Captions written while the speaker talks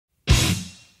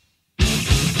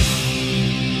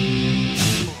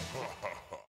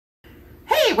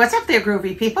what's up there,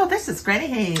 groovy people? This is Granny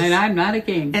Hayes. And I'm not a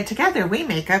king. And together we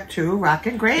make up two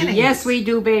rockin' grannies. Yes, we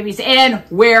do, babies. And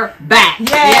we're back. Yay!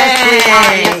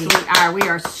 Yes, we are. We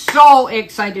are so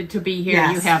excited to be here.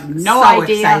 Yes, you have no so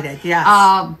idea. Excited,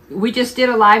 yes. We just did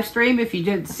a live stream. If you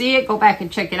didn't see it, go back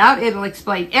and check it out. It'll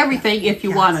explain everything if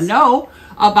you want to know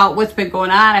about what's been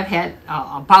going on. I've had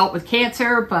a bout with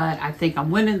cancer, but I think I'm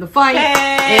winning the fight. Yay!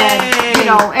 And, you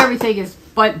know, everything is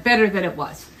better than it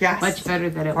was. Yes. Much better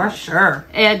than it was. For sure.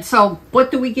 And so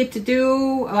what do we get to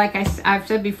do? Like I've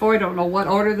said before, I don't know what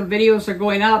order the videos are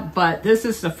going up, but this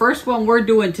is the first one we're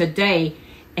doing today.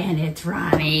 And it's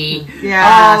Ronnie.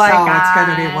 Yeah, oh my God. It's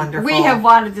going to be wonderful. We have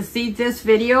wanted to see this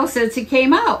video since it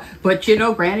came out. But you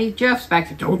know, Granny Jeff's back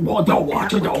to don't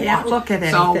watch it, don't can't watch look it. at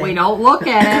anything. So we don't look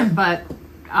at it, but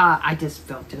I just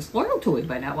felt disloyal to it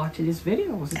by not watching his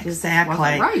videos. It Exactly. just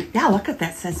wasn't right. Yeah, look at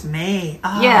that. It says May.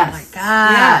 Oh Yes. my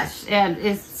gosh. Yes. And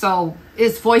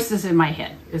it's voices in my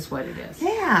head is what it is.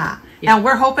 Yeah. Now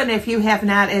we're hoping if you have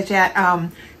not as yet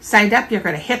signed up, you're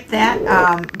going to hit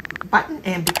that button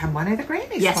and become one of the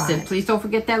Grannies. Yes, and please don't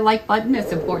forget that like button.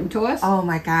 It's important to us. Oh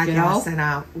my God, You yes. know?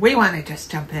 And we want to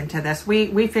just jump into this.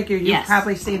 We figure you've Yes.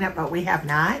 probably seen it, but we have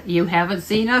not. You haven't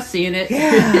seen us seeing it.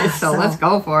 Yeah, so let's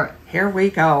go for it. Here we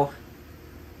go.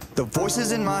 The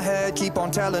voices in my head keep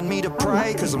on telling me to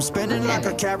pray, cause I'm spinning like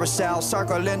a carousel,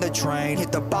 circling the train.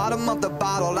 Hit the bottom of the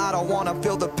bottle, I don't wanna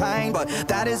feel the pain, but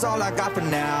that is all I got for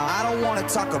now. I don't wanna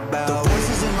talk about the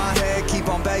voices in my head keep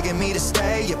on begging me to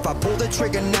stay. If I pull the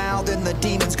trigger now, then the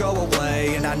demons go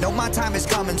away. And I know my time is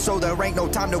coming, so there ain't no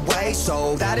time to waste.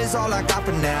 So that is all I got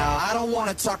for now. I don't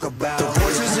wanna talk about the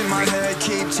voices in my head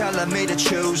keep telling me to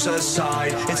choose a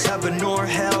side. It's heaven or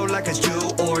hell, like it's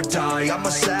do or die. I'm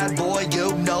a sad boy,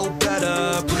 you know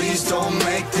better. Please don't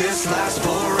make this last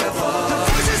forever. The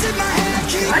voices in my head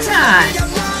keep telling me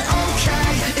I'm not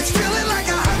okay. It's feeling like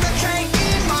a hurricane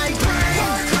in my brain.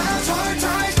 Hard clouds, hard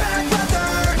times, bad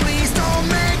weather. Please don't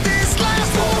make this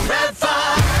last forever.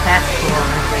 That's cool.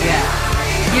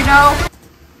 Yeah. You know,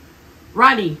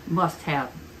 Ronnie must have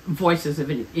voices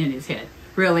in his head.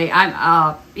 Really,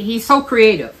 he's so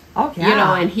creative. Oh yeah. You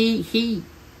know, and he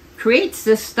creates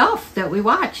this stuff that we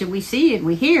watch and we see and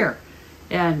we hear.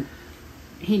 And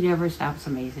he never stops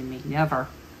amazing me. Never.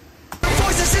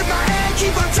 Voices in my head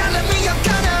keep on telling me I'm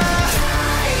gonna.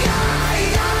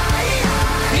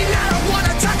 And I don't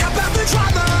wanna talk about the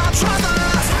trauma.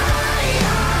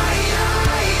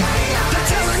 They're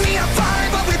telling me I'm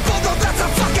fine, but we both know that's a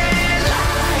fucking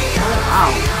lie.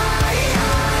 Wow.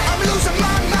 I'm losing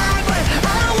my mind, but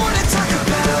I don't wanna talk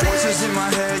about it. Voices in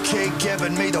my head keep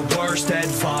giving me the worst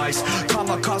advice.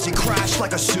 Kamikaze crash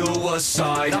like a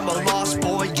suicide. I'm a lost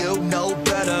boy, you know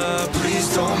better.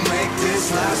 Please don't make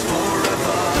this last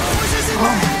forever.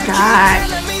 Oh my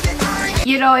God.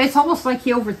 You know, it's almost like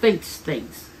he overthinks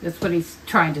things. That's what he's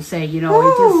trying to say. You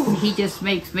know, he just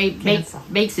makes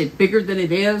it bigger than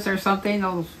it is or something.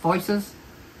 Those voices.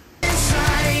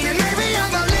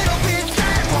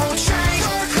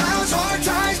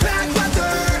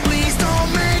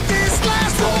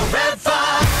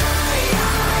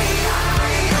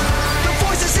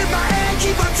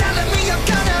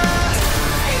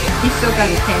 He's still got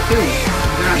his tattoos.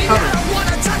 They're not covered.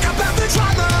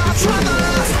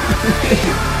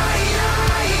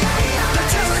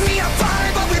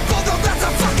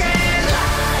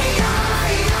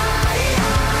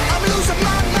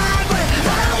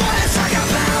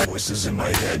 Voices in my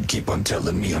head keep on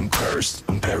telling me I'm cursed.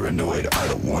 I'm paranoid, I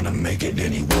don't wanna make it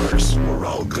any worse. We're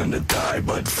all gonna die,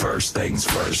 but first things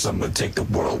first. I'm gonna take the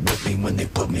world with me when they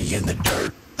put me in the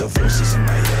dirt. The voices in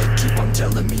my head keep on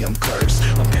telling me I'm cursed.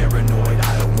 I'm paranoid,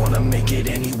 I don't wanna make it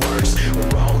any worse.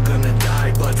 We're all gonna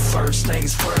die, but first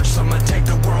things first. I'm gonna take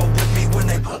the world with me when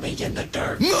they put me in the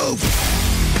dirt. Move!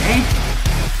 Okay.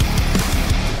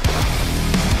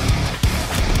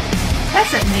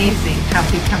 That's amazing how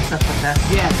he comes up with this.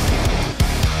 Yes.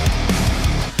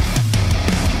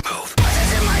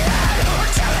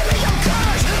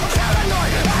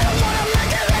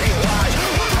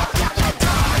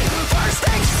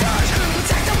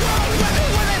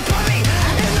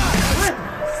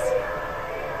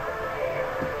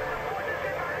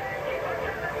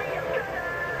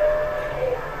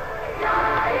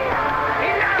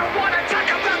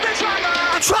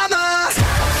 Trauma!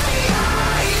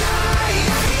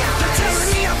 They're telling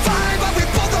me I'm fine, but we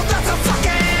both know that's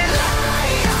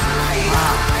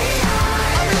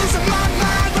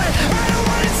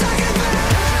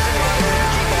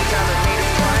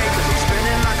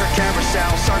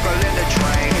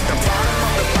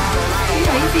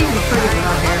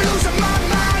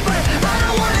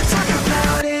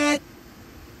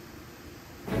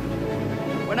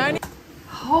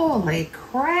Holy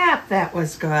crap, that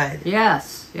was good.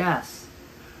 Yes, yes.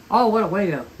 Oh, what a way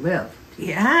to live.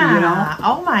 Yeah. You know?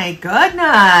 Oh my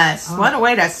goodness. Oh. What a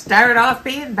way to start off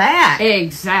being back.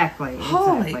 Exactly.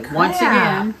 Holy exactly. crap. Once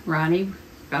again, Ronnie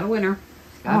got a winner.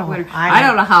 Got a winner. I I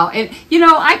don't know how. And, you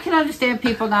know, I can understand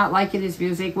people not liking his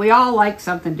music. We all like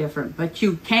something different. But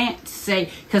you can't say...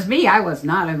 Because me, I was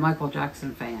not a Michael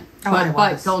Jackson fan. Oh, I But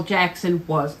was. Michael Jackson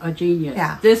was a genius.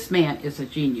 Yeah. This man is a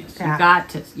genius. Yeah.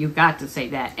 You got to say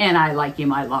that. And I like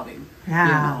him. I love him. Yeah,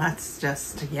 You know? that's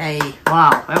just yay.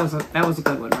 Wow. That was a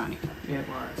good one, Ronnie. It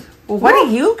was. Well, what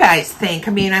do you guys think?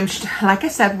 I mean, like I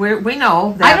said, we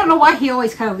know that I don't know why he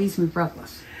always kind of leaves me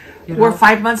breathless. You know? we're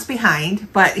 5 months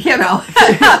behind, but you know,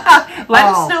 let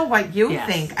us know what you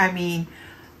yes. think. I mean,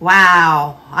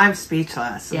 wow, I'm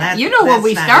speechless. Yeah, you know, when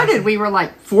we started, we were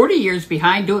like 40 years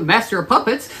behind doing Master of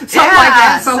Puppets, something like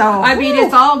that. So, I mean,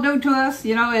 it's all new to us,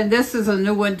 you know, and this is a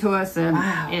new one to us,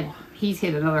 and he's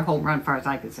hit another home run, as far as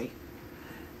I can see.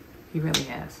 He really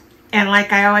has. And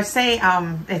like I always say,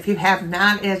 if you have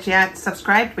not as yet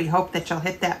subscribed, we hope that you'll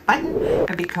hit that button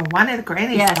and become one of the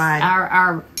Grannies Yes,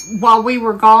 squad. while we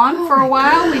were gone for a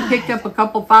while, we picked up a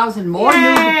couple thousand more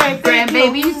new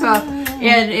grandbabies,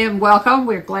 and welcome.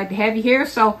 We're glad to have you here.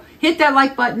 So hit that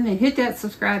like button and hit that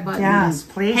subscribe button. Yes,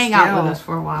 and please hang do. out with us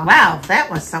for a while. Wow,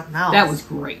 that was something else. That was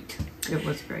great. It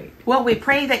was great. Well, we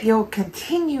pray that you'll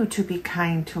continue to be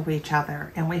kind to each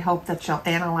other, and we hope that you'll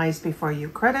analyze before you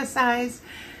criticize.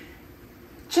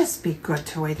 Just be good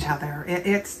to each other.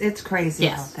 It's crazy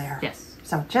out there. Yes.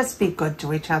 So just be good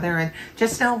to each other, and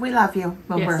just know we love you.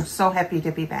 Well, we're so happy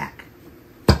to be back.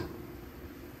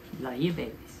 Love you,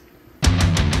 babies.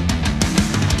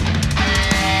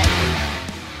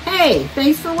 Hey,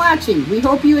 thanks for watching. We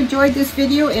hope you enjoyed this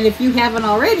video, and if you haven't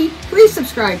already, please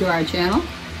subscribe to our channel.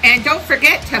 And don't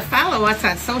forget to follow us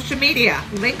on social media.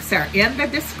 Links are in the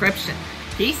description.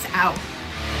 Peace out.